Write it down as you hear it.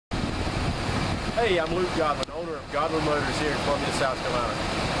Hey, I'm Luke Godwin, owner of Godwin Motors here in Columbia, South Carolina.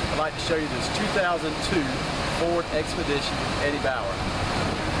 I'd like to show you this 2002 Ford Expedition Eddie Bauer.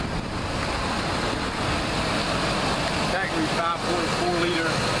 Factory 5.4-liter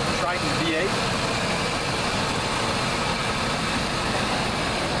Triton V8.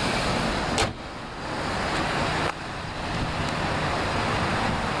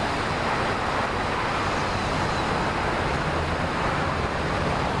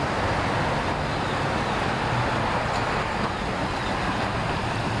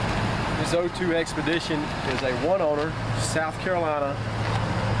 This 02 Expedition is a one-owner, South Carolina,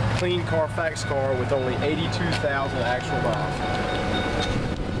 clean Carfax car with only 82,000 actual miles.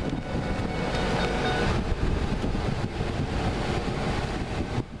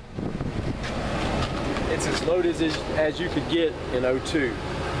 It's as loaded as you could get in 02.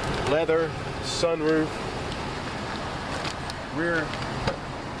 Leather, sunroof, rear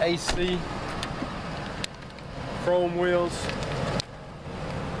AC, chrome wheels.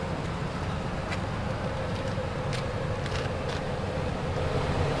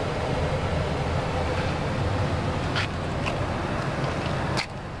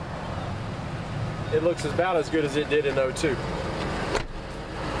 It looks about as good as it did in 02.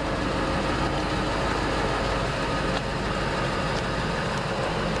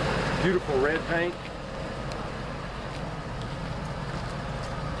 Beautiful red paint.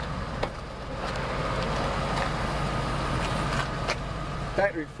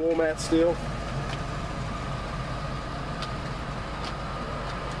 Factory floor mat still.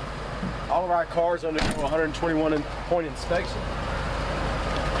 All of our cars undergo a 121-point inspection.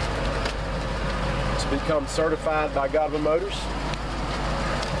 Become certified by Godwin Motors.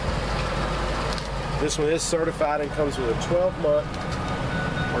 This one is certified and comes with a 12-month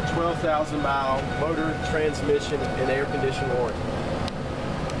or 12,000-mile motor, transmission, and air conditioning warranty.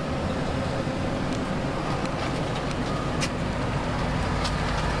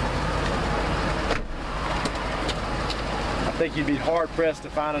 I think you'd be hard-pressed to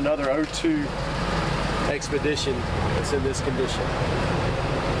find another 02 Expedition that's in this condition.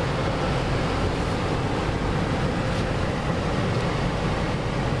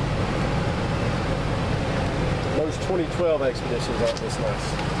 Those 2012 Expeditions aren't this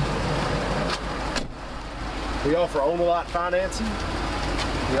nice. We offer own-a-lot financing.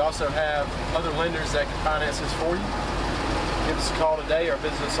 We also have other lenders that can finance this for you. Give us a call today or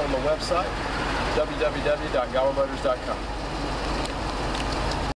visit us on the website, www.godwinmotors.com.